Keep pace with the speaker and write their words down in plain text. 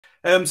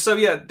So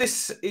yeah,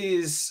 this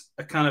is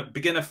a kind of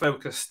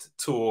beginner-focused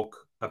talk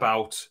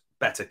about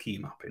better key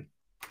mapping.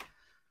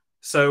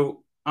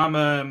 So I'm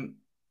a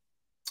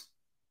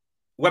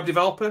web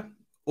developer,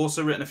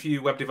 also written a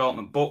few web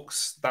development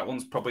books. That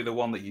one's probably the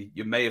one that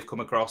you may have come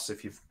across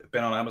if you've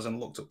been on Amazon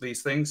and looked up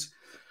these things.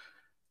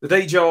 The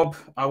day job,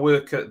 I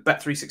work at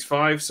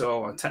Bet365,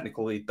 so I'm a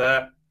technical lead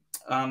there.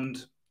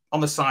 And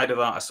on the side of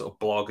that, I sort of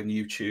blog and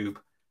YouTube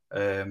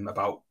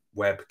about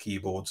web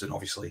keyboards and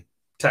obviously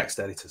text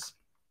editors.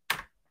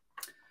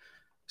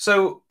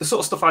 So the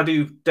sort of stuff I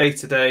do day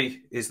to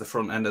day is the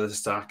front end of the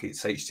stack.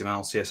 It's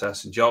HTML,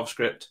 CSS, and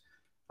JavaScript.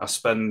 I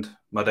spend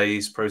my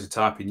days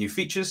prototyping new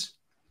features,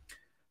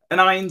 and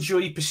I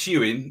enjoy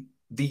pursuing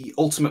the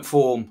ultimate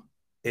form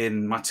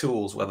in my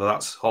tools, whether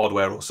that's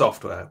hardware or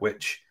software,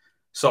 which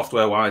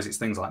software-wise, it's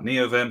things like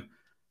Neovim.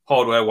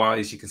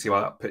 Hardware-wise, you can see by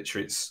that picture,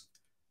 it's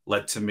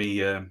led to me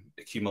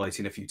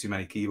accumulating a few too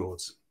many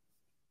keyboards.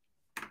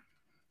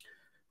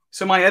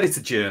 So my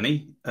editor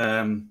journey,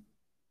 I'm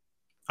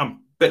a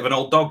bit of an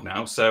old dog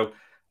now, so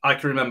I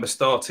can remember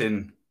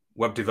starting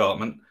web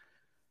development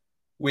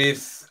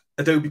with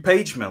Adobe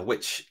PageMill,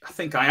 which I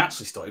think I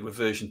actually started with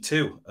version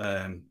 2.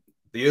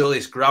 The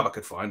earliest grab I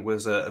could find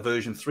was a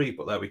version 3,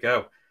 but there we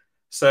go.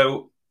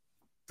 So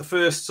the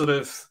first sort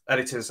of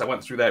editors I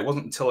went through there, it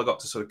wasn't until I got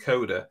to sort of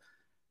Coda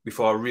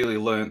before I really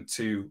learned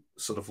to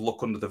sort of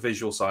look under the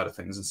visual side of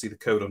things and see the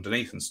code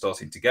underneath and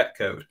starting to get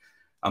code.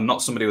 I'm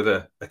not somebody with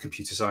a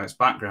computer science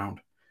background.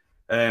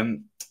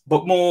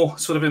 But more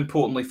sort of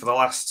importantly, for the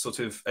last sort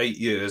of 8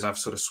 years, I've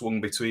sort of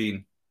swung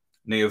between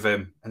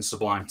Neovim and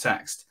Sublime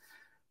Text.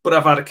 But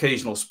I've had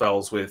occasional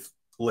spells with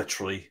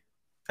literally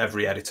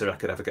every editor I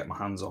could ever get my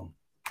hands on.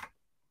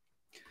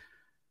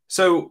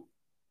 So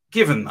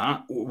given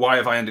that, why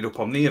have I ended up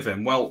on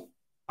Neovim? Well,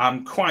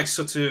 I'm quite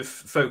sort of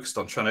focused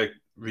on trying to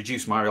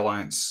reduce my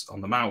reliance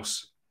on the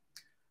mouse.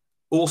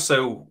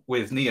 Also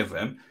with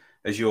Neovim,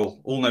 as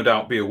you'll all no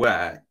doubt be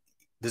aware,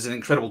 there's an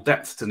incredible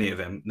depth to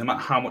Neovim. No matter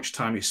how much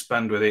time you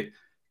spend with it,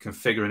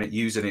 configuring it,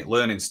 using it,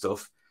 learning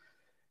stuff,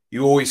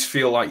 you always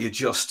feel like you're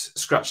just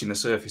scratching the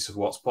surface of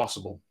what's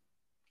possible.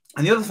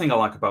 And the other thing I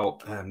like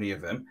about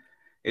Neovim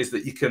is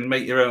that you can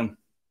make your own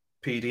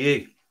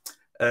PDE.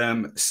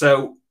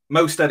 So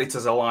most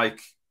editors are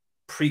like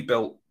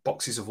pre-built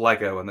boxes of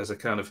Lego, and there's a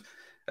kind of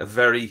a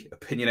very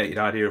opinionated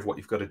idea of what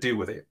you've got to do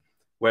with it.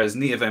 Whereas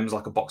Neovim is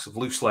like a box of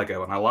loose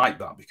Lego, and I like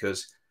that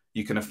because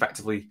you can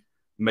effectively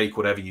make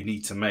whatever you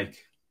need to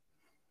make.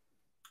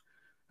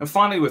 And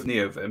finally, with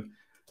Neovim,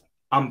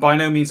 I'm by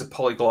no means a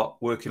polyglot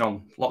working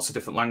on lots of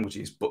different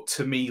languages, but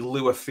to me,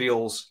 Lua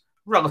feels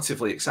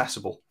relatively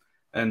accessible.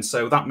 And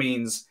so that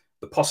means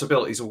the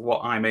possibilities of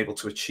what I'm able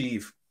to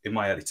achieve in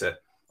my editor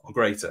are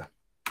greater.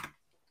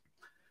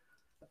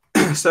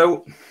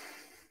 So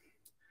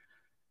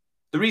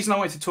the reason I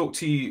wanted to talk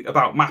to you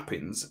about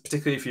mappings,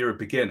 particularly if you're a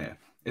beginner,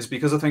 is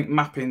because I think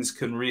mappings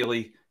can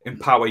really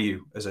empower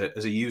you as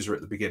a user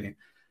at the beginning.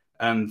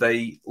 And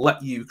they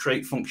let you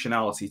create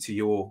functionality to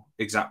your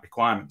exact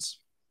requirements.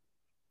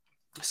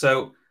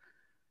 So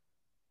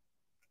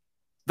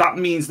that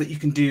means that you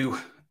can do,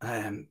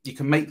 you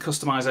can make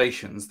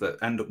customizations that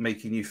end up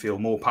making you feel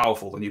more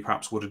powerful than you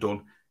perhaps would have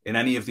done in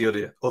any of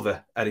the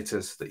other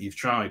editors that you've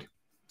tried.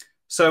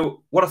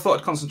 So what I thought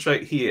I'd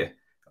concentrate here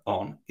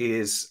on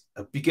is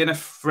a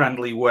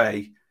beginner-friendly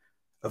way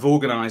of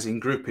organizing,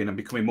 grouping, and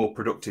becoming more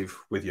productive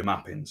with your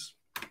mappings.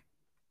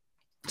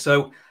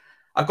 So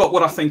I've got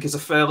what I think is a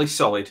fairly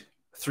solid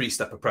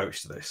 3-step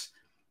approach to this.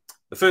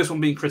 The first one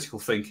being critical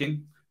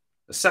thinking.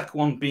 The second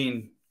one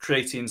being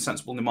creating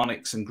sensible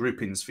mnemonics and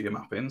groupings for your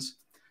mappings.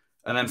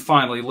 And then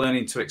finally,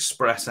 learning to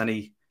express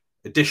any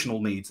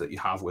additional needs that you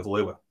have with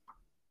Lua.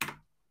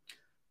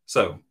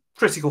 So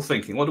critical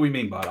thinking, what do we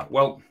mean by that?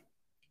 Well,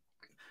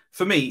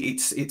 for me,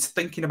 it's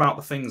thinking about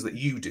the things that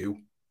you do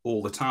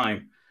all the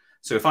time.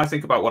 So if I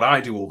think about what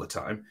I do all the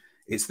time,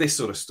 it's this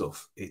sort of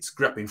stuff. It's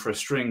grepping for a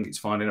string, it's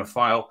finding a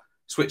file,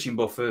 switching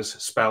buffers,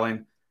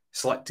 spelling,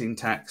 selecting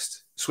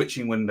text,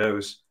 switching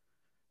windows,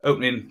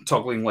 opening,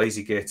 toggling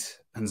lazy git,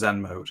 and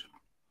Zen mode.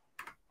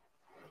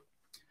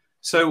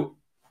 So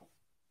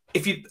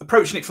if you're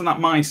approaching it from that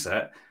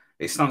mindset,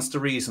 it stands to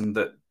reason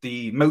that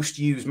the most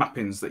used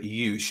mappings that you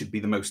use should be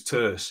the most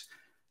terse,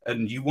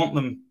 and you want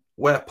them,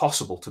 where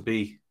possible, to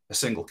be a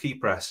single key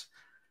press.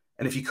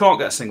 And if you can't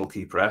get a single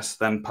key press,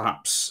 then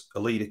perhaps a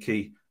leader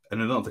key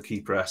and another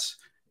key press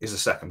is the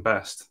second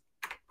best.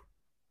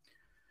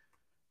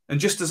 And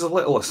just as a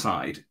little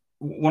aside,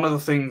 one of the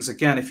things,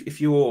 again, if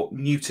you're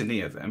new to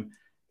Neovim,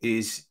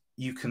 is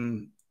you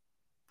can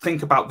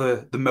think about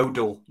the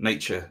modal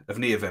nature of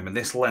Neovim, and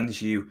this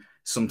lends you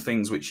some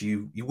things which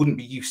you wouldn't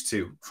be used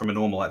to from a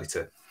normal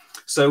editor.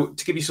 So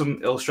to give you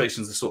some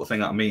illustrations of the sort of thing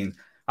that I mean,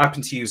 I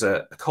happen to use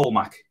a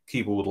Colmac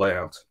keyboard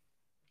layout.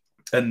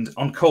 And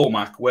on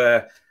Colmac,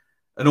 where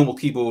a normal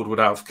keyboard would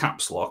have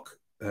caps lock,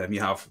 you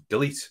have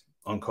delete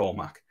on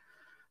Colmac.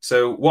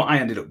 So what I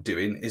ended up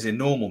doing is in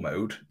normal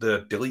mode,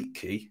 the delete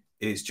key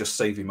is just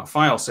saving my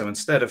file. So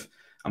instead of,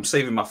 I'm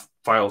saving my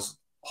files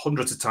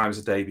hundreds of times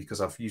a day because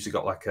I've usually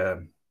got like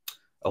a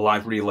a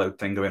live reload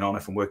thing going on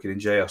if I'm working in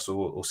JS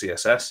or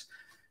CSS.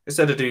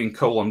 Instead of doing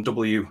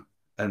 :W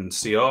and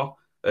CR,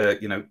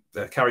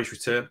 carriage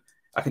return,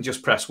 I can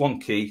just press one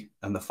key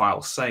and the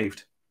file's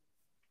saved.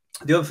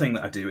 The other thing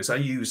that I do is I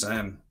use,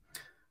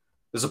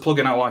 there's a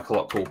plugin I like a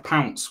lot called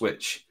Pounce,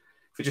 which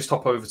if we just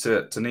hop over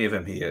to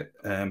Neovim here,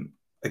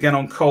 again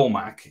on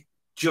Colmac,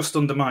 just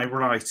under my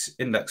right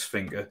index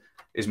finger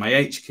is my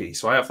H key.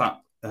 So I have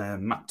that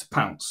mapped to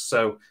Pounce.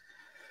 So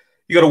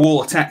you got a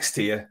wall of text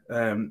here,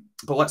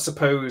 but let's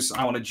suppose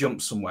I want to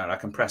jump somewhere. I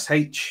can press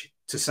H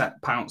to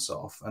set Pounce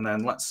off, and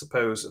then let's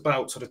suppose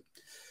about sort of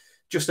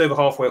just over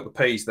halfway up the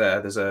page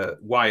there's a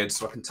wired,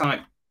 so I can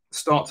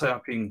start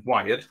typing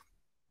wired,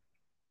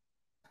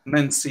 and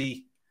then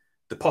see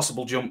the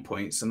possible jump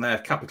points, and there,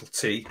 capital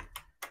T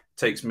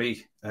takes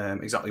me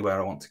exactly where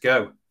I want to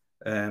go.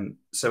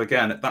 So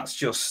again, that's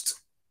just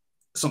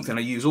something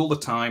I use all the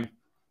time.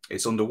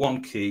 It's under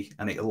one key,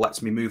 and it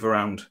lets me move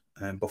around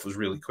buffers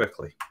really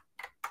quickly.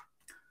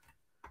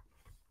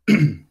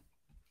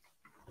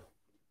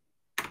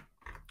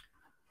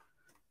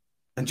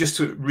 And just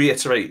to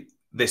reiterate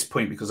this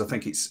point, because I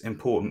think it's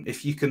important,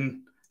 if you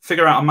can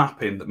figure out a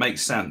mapping that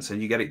makes sense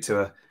and you get it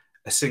to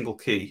a single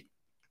key,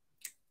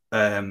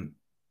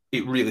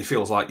 it really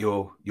feels like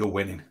you're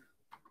winning.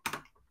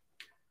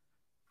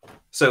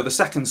 So the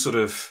second sort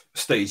of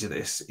stage of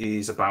this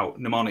is about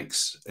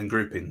mnemonics and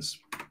groupings.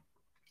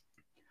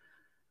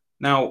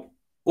 Now,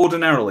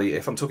 ordinarily,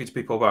 if I'm talking to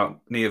people about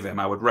Neovim,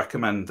 I would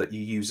recommend that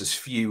you use as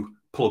few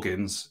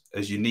plugins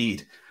as you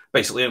need.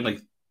 Basically,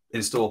 only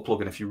install a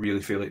plugin if you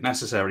really feel it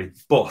necessary.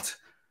 But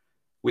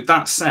with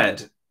that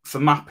said, for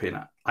mapping,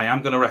 I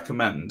am going to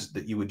recommend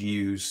that you would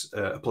use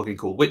a plugin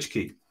called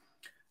WhичKey.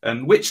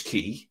 And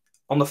WhичKey,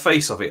 on the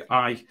face of it,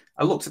 I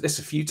looked at this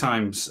a few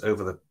times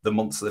over the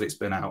months that it's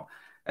been out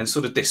and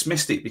sort of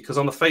dismissed it, because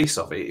on the face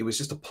of it, it was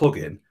just a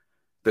plugin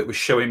that was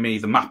showing me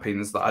the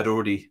mappings that I'd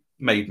already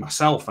made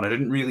myself, and I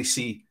didn't really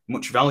see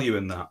much value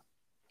in that.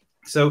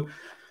 So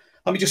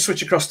let me just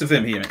switch across to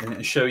Vim here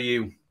and show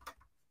you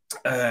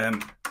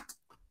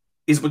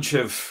is a bunch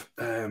of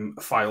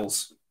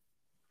files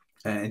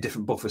in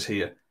different buffers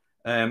here.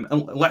 And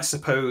let's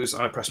suppose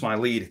I press my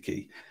leader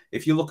key.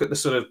 If you look at the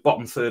sort of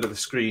bottom third of the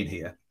screen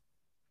here,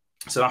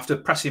 so after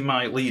pressing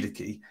my leader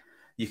key,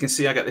 you can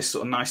see I get this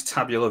sort of nice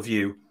tabular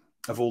view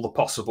of all the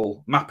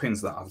possible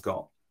mappings that I've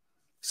got.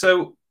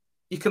 So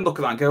you can look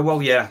at that and go,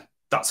 well, yeah,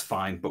 that's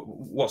fine, but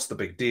what's the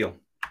big deal?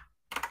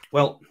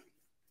 Well,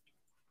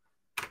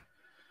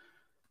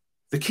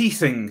 the key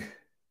thing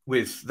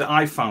that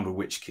I've found with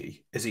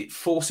WhичKey is it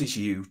forces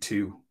you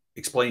to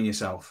explain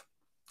yourself.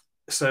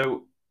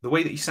 So the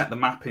way that you set the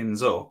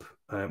mappings up,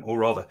 or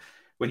rather,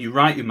 when you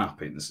write your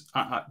mappings,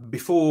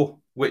 before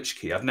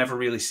WhичKey, I've never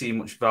really seen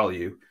much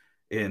value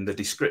in the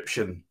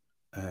description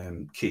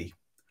key.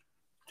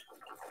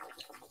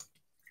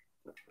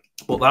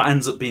 But that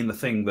ends up being the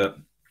thing that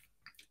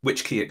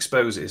WhичKey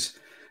exposes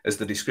as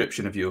the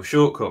description of your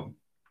shortcut.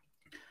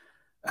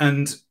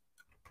 And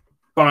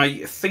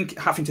by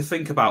having to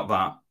think about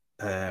that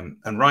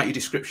and write your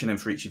description in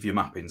for each of your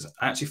mappings,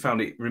 I actually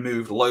found it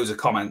removed loads of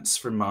comments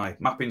from my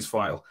mappings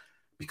file,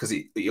 because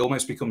it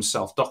almost becomes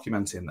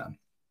self-documenting then.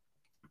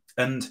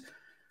 And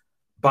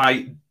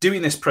by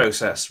doing this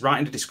process,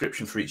 writing a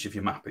description for each of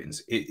your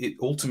mappings, it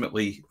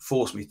ultimately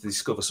forced me to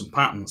discover some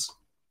patterns.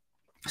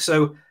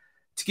 So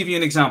to give you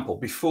an example,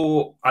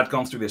 before I'd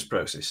gone through this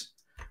process,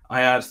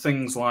 I had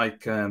things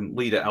like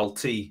leader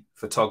LT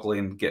for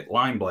toggling git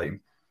line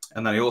blame,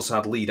 and then I also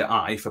had leader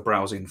I for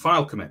browsing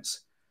file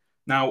commits.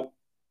 Now,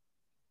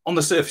 on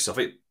the surface of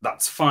it,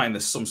 that's fine.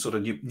 There's some sort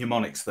of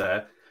mnemonics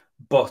there,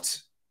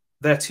 but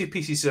they're two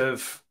pieces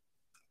of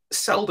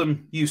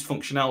seldom used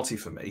functionality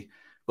for me,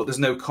 but there's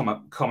no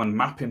common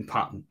mapping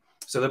pattern.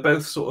 So they're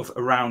both sort of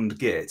around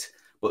Git,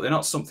 but they're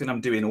not something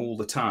I'm doing all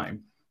the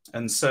time.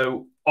 And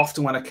so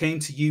often when I came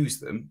to use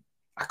them,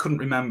 I couldn't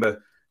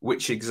remember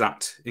which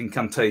exact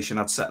incantation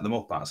I'd set them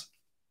up as.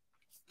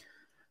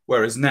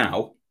 Whereas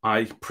now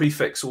I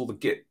prefix all the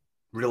Git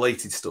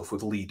related stuff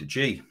with leader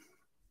G.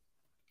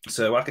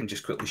 So I can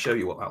just quickly show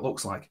you what that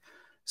looks like.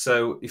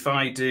 So if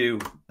I do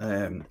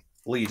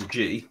leader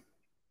G,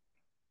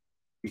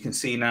 you can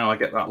see now I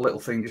get that little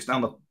thing just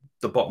down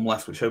the bottom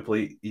left, which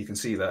hopefully you can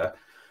see there.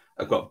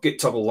 I've got git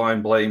toggle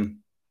line blame,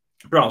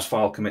 browse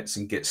file commits,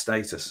 and git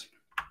status.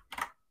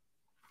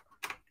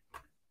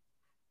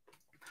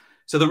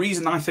 So the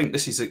reason I think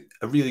this is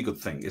a really good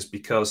thing is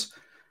because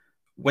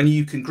when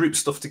you can group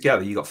stuff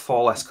together, you've got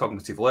far less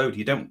cognitive load.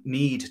 You don't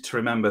need to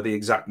remember the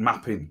exact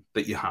mapping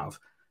that you have.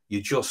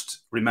 You're just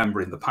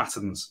remembering the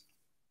patterns.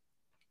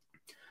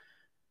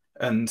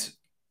 And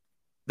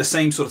the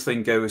same sort of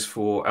thing goes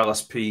for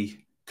LSP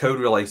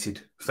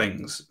code-related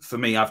things. For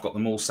me, I've got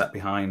them all set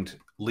behind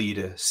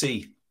leader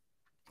C.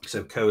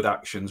 So code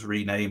actions,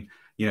 rename,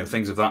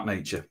 things of that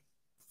nature.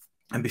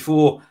 And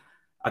before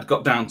I'd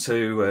got down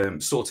to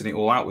sorting it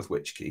all out with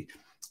WhичKey,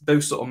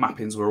 those sort of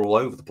mappings were all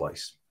over the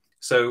place.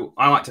 So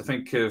I like to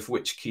think of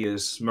WhичKey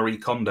as Marie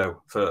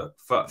Kondo for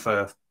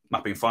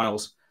mapping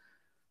files.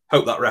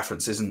 Hope that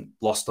reference isn't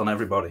lost on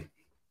everybody.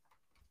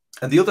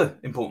 And the other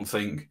important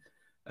thing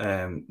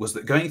was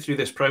that going through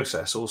this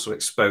process also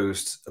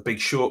exposed a big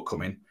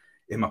shortcoming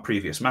in my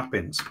previous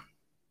mappings.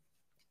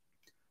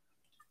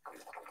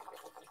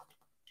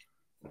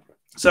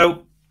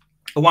 So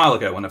a while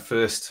ago, when I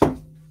first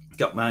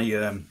got my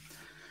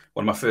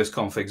one of my first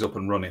configs up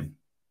and running,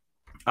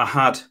 I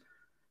had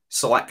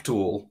select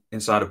all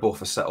inside a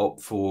buffer set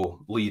up for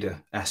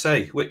leader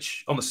SA,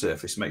 which on the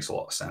surface makes a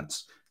lot of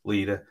sense.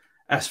 Leader,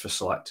 S for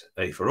select,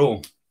 A for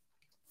all.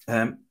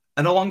 And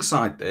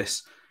alongside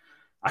this,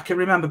 I can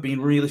remember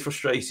being really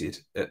frustrated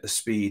at the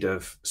speed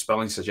of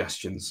spelling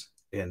suggestions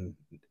in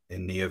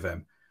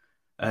Neovim.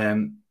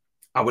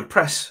 I would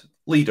press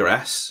leader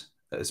S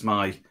as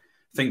my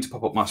thing to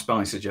pop up my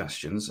spelling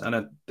suggestions,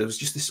 and there was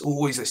just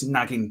always this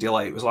nagging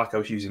delay. It was like I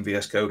was using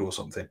VS Code or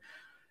something.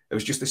 It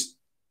was just this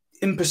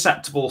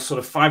imperceptible sort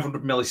of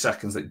 500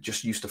 milliseconds that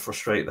just used to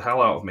frustrate the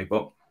hell out of me.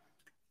 But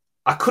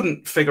I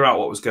couldn't figure out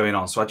what was going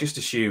on, so I just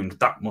assumed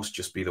that must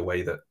just be the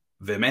way that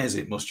Vim is.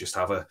 It must just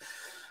have a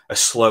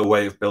slow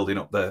way of building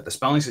up the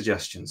spelling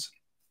suggestions.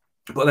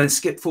 But then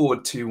skip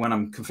forward to when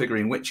I'm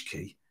configuring which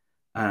key,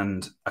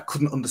 and I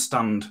couldn't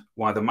understand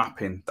why the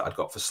mapping that I'd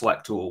got for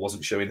select all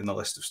wasn't showing in the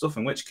list of stuff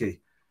in which key,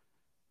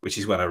 which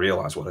is when I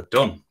realized what I'd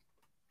done.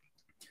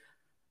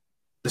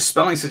 The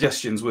spelling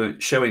suggestions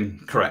weren't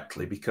showing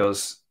correctly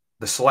because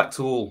the select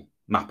all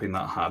mapping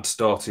that I had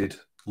started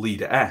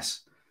leader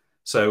S.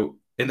 So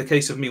in the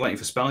case of me waiting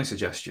for spelling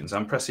suggestions,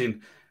 I'm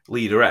pressing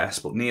leader S,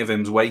 but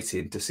Neovim's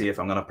waiting to see if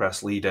I'm going to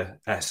press leader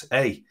SA.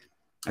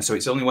 And so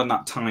it's only when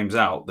that times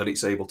out that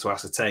it's able to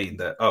ascertain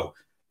that, oh,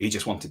 he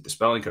just wanted the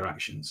spelling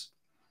corrections.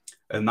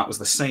 And that was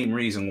the same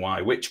reason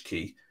why which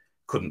key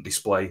couldn't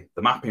display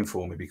the mapping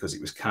for me, because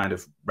it was kind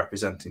of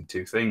representing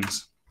two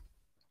things.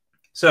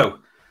 So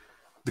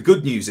the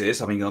good news is,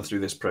 having gone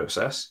through this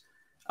process,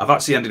 I've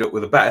actually ended up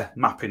with a better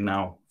mapping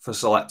now for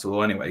select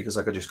all anyway, because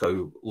I could just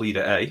go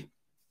leader A.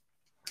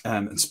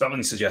 And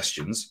spelling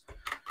suggestions,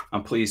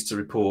 I'm pleased to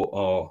report,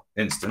 are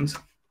instant.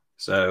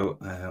 So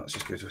let's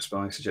just go to a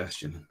spelling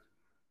suggestion.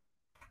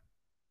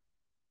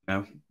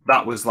 Now,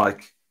 that was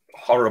like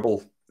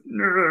horrible,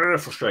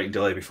 frustrating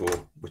delay before,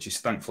 which is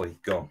thankfully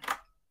gone.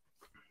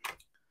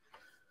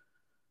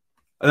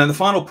 And then the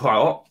final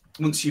part,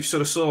 once you've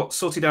sort of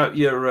sorted out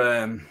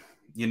your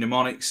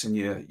mnemonics and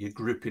your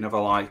grouping of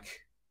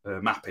alike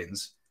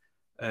mappings,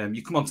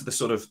 you come on to the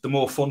sort of the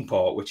more fun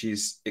part, which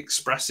is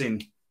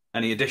expressing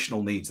any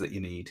additional needs that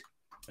you need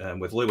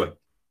with Lua.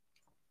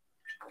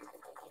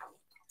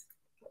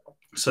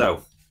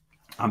 So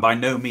I'm by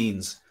no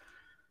means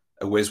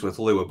a whiz with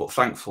Lua, but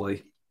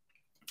thankfully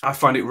I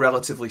find it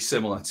relatively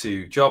similar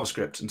to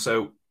JavaScript. And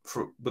so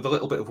with a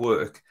little bit of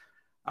work,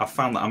 I've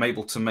found that I'm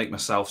able to make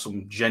myself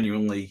some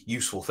genuinely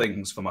useful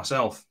things for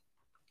myself.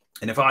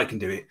 And if I can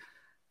do it,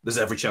 there's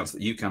every chance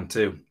that you can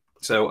too.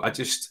 So I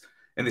just,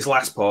 in this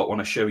last part, want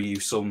to show you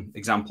some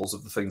examples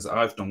of the things that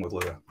I've done with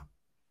Lua.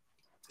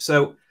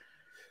 So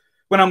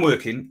when I'm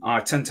working,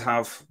 I tend to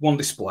have one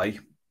display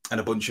and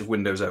a bunch of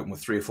windows open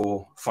with three or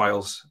four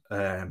files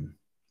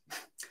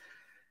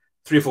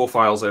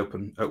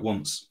open at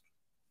once.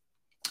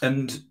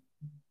 And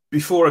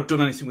before I'd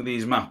done anything with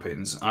these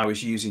mappings, I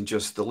was using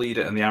just the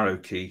leader and the arrow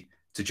key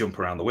to jump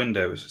around the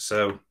windows.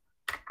 So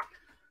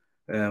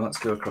let's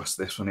go across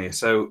this one here.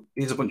 So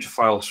here's a bunch of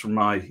files from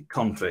my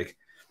config.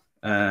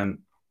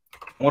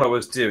 What I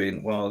was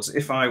doing was,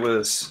 if I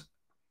was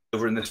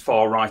over in this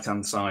far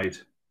right-hand side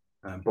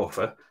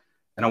buffer,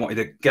 and I wanted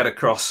to get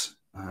across,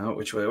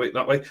 which way? Wait,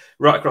 that way,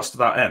 right across to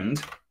that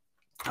end,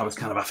 I was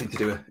kind of having to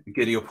do a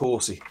giddy up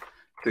horsey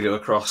to go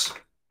across.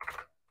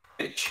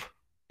 Which,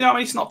 you know, I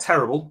mean, it's not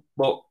terrible,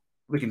 but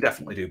we can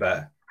definitely do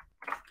better.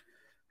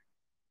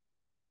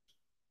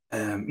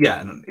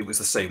 Yeah, and it was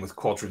the same with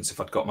quadrants. If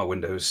I'd got my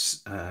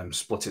windows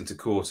split into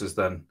quarters,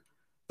 then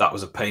that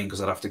was a pain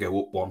because I'd have to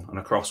go up one and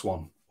across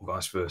one, or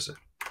vice versa.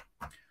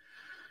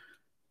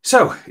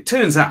 So it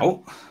turns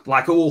out,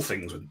 like all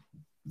things with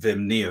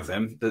Vim,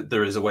 Neovim, that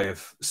there is a way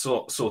of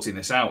sorting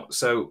this out.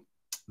 So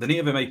the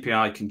Neovim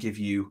API can give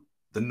you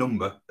the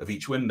number of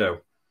each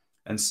window.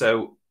 And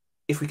so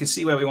if we can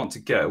see where we want to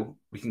go,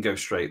 we can go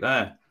straight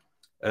there.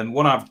 And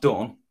what I've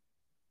done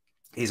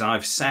is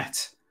I've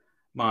set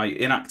my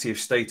inactive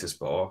status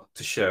bar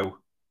to show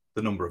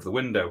the number of the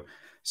window.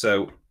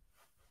 So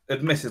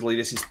admittedly,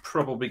 this is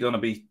probably going to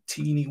be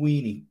teeny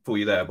weeny for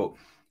you there, but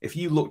if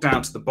you look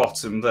down to the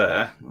bottom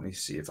there, let me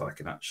see if I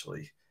can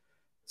actually.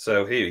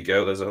 So here we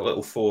go. There's a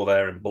little 4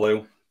 there in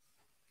blue.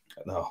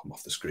 No, I'm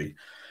off the screen.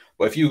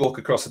 But if you look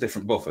across the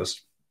different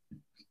buffers,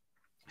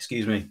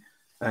 excuse me,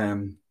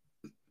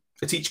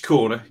 at each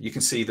corner, you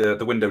can see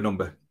the window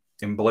number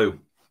in blue.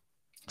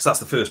 So that's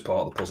the first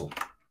part of the puzzle.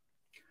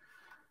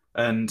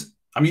 And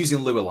I'm using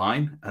Lua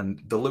line,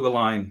 and the Lua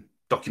line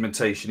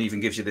documentation even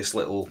gives you this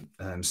little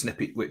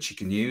snippet which you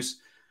can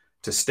use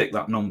to stick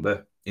that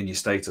number in your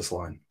status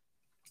line.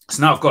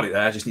 So now I've got it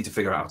there, I just need to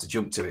figure out how to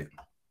jump to it.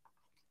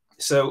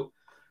 So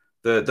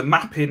the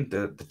mapping,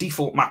 the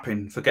default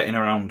mapping for getting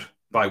around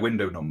by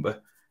window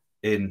number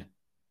in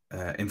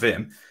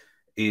Vim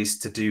is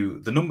to do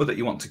the number that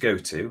you want to go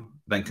to,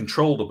 then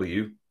Control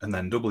W, and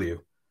then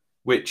W,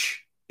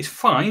 which is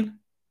fine,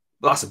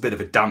 but that's a bit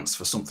of a dance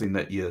for something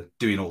that you're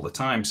doing all the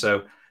time.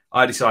 So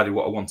I decided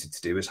what I wanted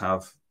to do is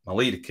have my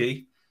leader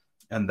key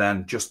and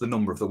then just the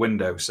number of the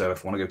window. So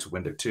if I want to go to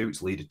window 2,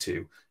 it's leader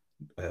 2,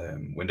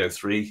 window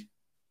 3,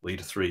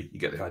 leader 3. You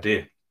get the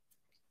idea.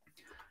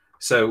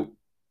 So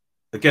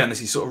again,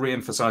 this is sort of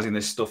re-emphasizing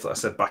this stuff that I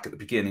said back at the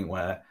beginning,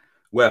 where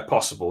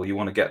possible, you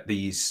want to get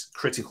these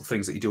critical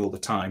things that you do all the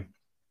time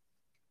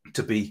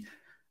to be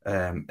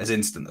as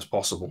instant as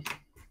possible.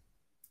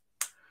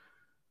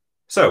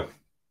 So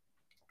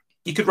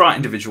you could write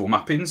individual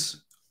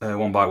mappings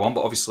one by one,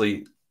 but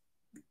obviously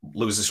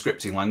Lua is a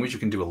scripting language. You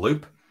can do a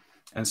loop.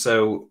 And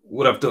so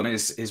what I've done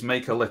is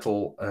make a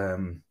little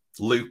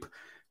loop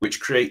which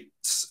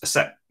creates a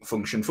set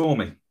function for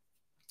me.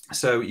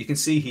 So you can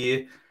see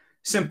here,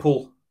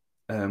 simple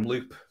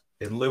loop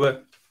in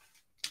Lua.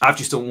 I've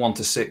just done 1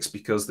 to 6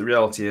 because the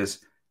reality is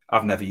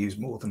I've never used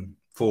more than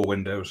 4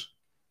 windows.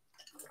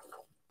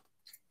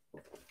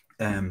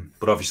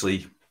 But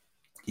obviously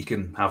you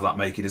can have that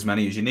making as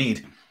many as you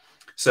need.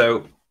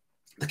 So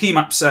the key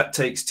map set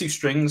takes 2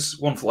 strings,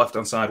 one for the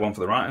left-hand side, one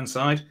for the right-hand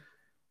side,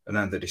 and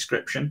then the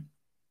description.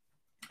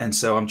 And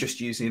so I'm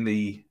just using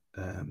the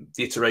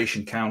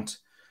iteration count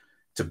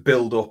to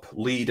build up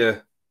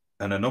leader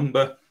and a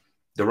number.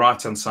 The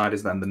right-hand side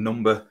is then the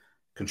number,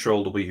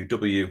 Control W,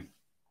 W,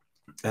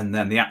 and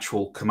then the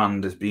actual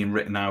command is being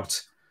written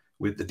out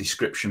with the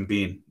description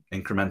being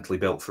incrementally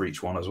built for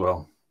each one as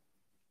well.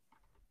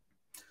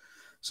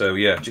 So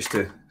yeah, just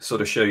to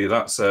sort of show you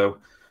that. So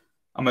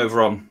I'm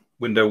over on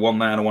window 1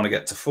 there and I want to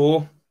get to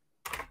 4.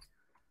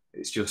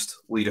 It's just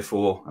leader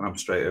 4 and I'm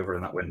straight over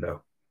in that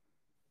window.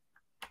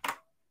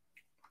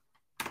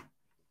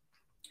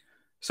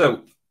 So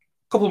a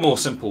couple more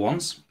simple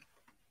ones.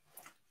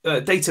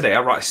 Day to day,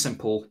 I write a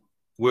simple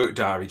work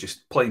diary,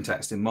 just plain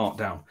text in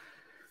Markdown.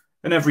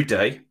 And every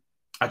day,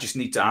 I just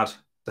need to add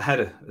the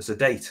header as a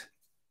date,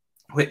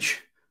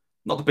 which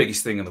not the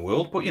biggest thing in the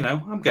world, but, you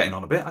know, I'm getting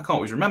on a bit. I can't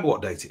always remember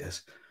what date it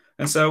is.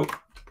 And so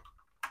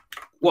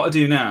what I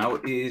do now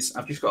is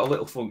I've just got a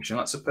little function.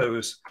 Let's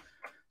suppose,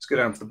 let's go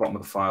down to the bottom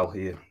of the file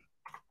here.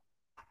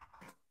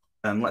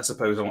 And let's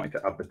suppose I wanted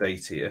to add the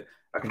date here.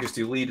 I can just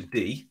do leader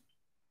D,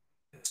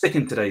 stick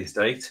in today's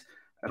date,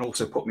 and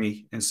also put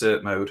me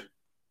insert mode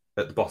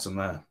at the bottom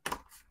there.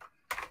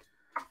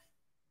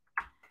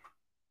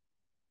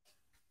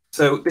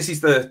 So this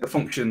is the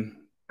function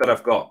that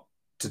I've got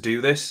to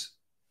do this.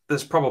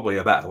 There's probably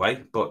a better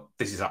way, but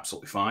this is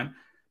absolutely fine.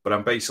 But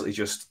I'm basically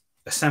just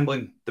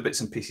assembling the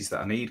bits and pieces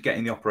that I need,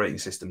 getting the operating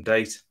system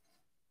date,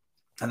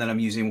 and then I'm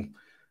using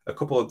a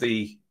couple of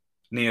the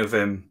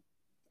Neovim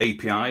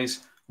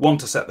APIs, one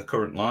to set the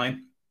current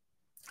line,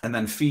 and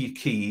then feed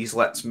keys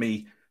lets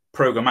me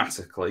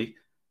programmatically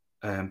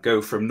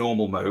go from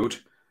normal mode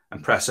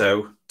and press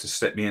O to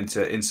stick me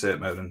into insert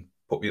mode and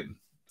put me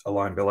a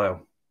line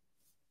below.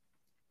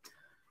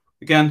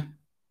 Again,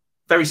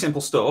 very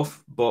simple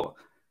stuff, but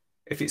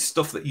if it's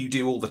stuff that you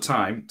do all the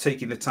time,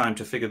 taking the time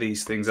to figure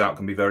these things out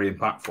can be very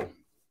impactful.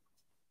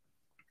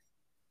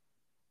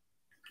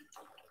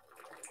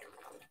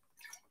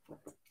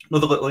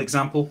 Another little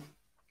example.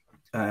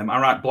 I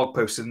write blog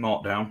posts in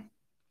Markdown,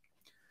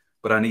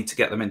 but I need to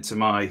get them into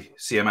my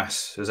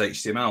CMS as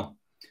HTML.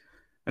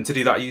 And to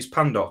do that, I use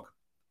Pandoc.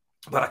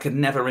 But I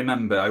can never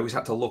remember. I always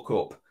had to look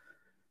up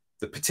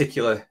the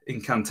particular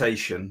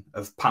incantation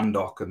of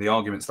Pandoc and the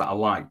arguments that I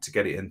liked to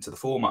get it into the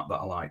format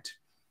that I liked.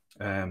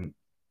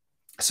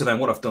 So then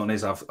what I've done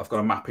is I've got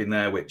a map in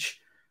there, which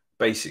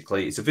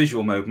basically it's a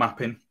visual mode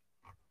mapping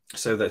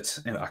so that,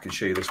 you know, I can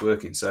show you this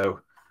working. So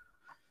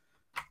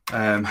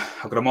I've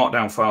got a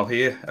Markdown file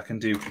here. I can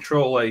do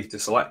Control A to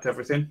select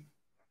everything.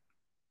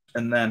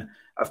 And then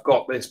I've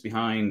got this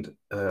behind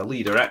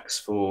leader X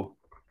for,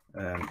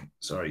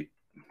 sorry.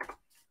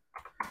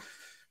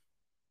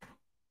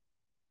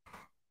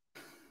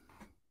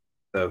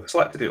 So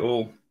selected it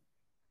all.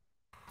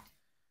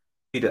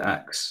 Leader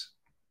X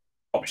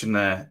option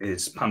there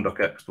is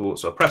Pandoc export.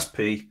 So I press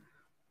P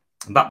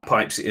and that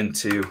pipes it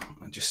into,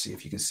 I'll just see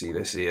if you can see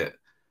this here.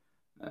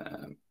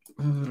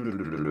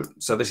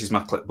 So this is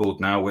my clipboard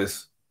now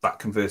with that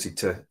converted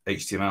to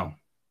HTML.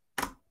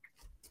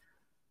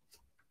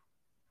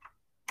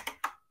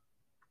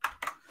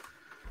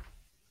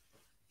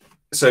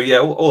 So yeah,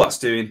 all that's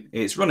doing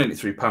is running it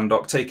through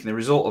Pandoc, taking the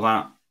result of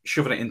that,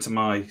 shoving it into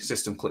my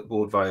system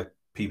clipboard via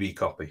PB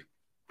copy.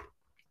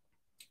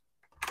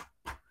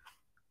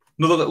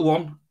 Another little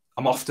one,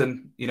 I'm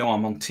often, you know,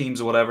 I'm on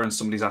Teams or whatever, and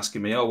somebody's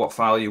asking me, oh, what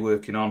file are you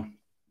working on?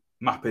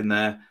 Map in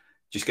there,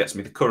 just gets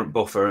me the current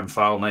buffer and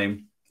file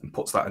name and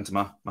puts that into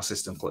my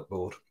system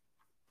clipboard.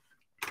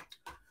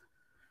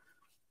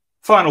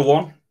 Final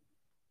one,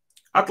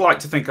 I'd like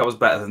to think I was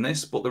better than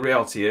this, but the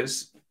reality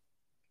is,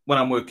 when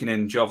I'm working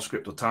in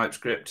JavaScript or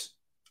TypeScript,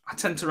 I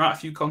tend to write a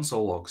few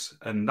console logs,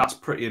 and that's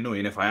pretty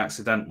annoying if I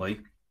accidentally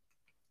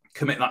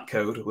commit that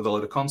code with a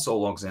load of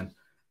console logs in.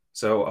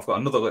 So I've got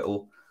another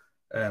little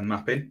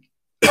mapping,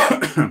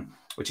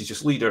 which is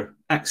just leader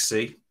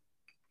XC,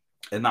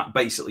 and that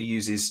basically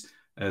uses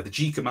the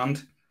G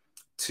command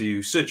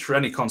to search for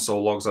any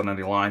console logs on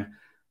any line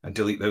and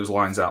delete those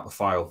lines out of the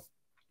file.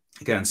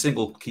 Again,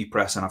 single key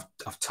press, and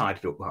I've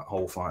tidied up that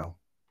whole file.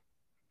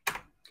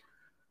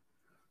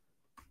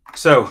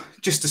 So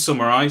just to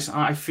summarize,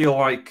 I feel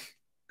like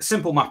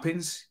simple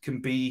mappings can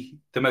be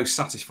the most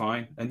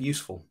satisfying and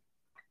useful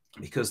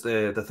because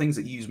they're the things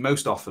that you use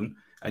most often,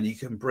 and you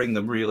can bring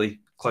them really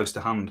close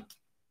to hand.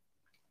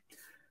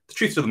 The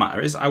truth of the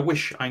matter is, I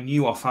wish I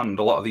knew offhand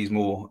a lot of these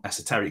more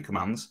esoteric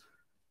commands,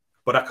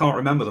 but I can't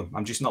remember them.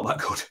 I'm just not that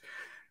good.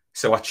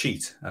 So I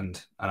cheat,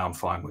 and I'm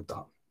fine with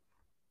that.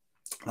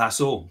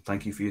 That's all.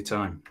 Thank you for your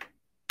time.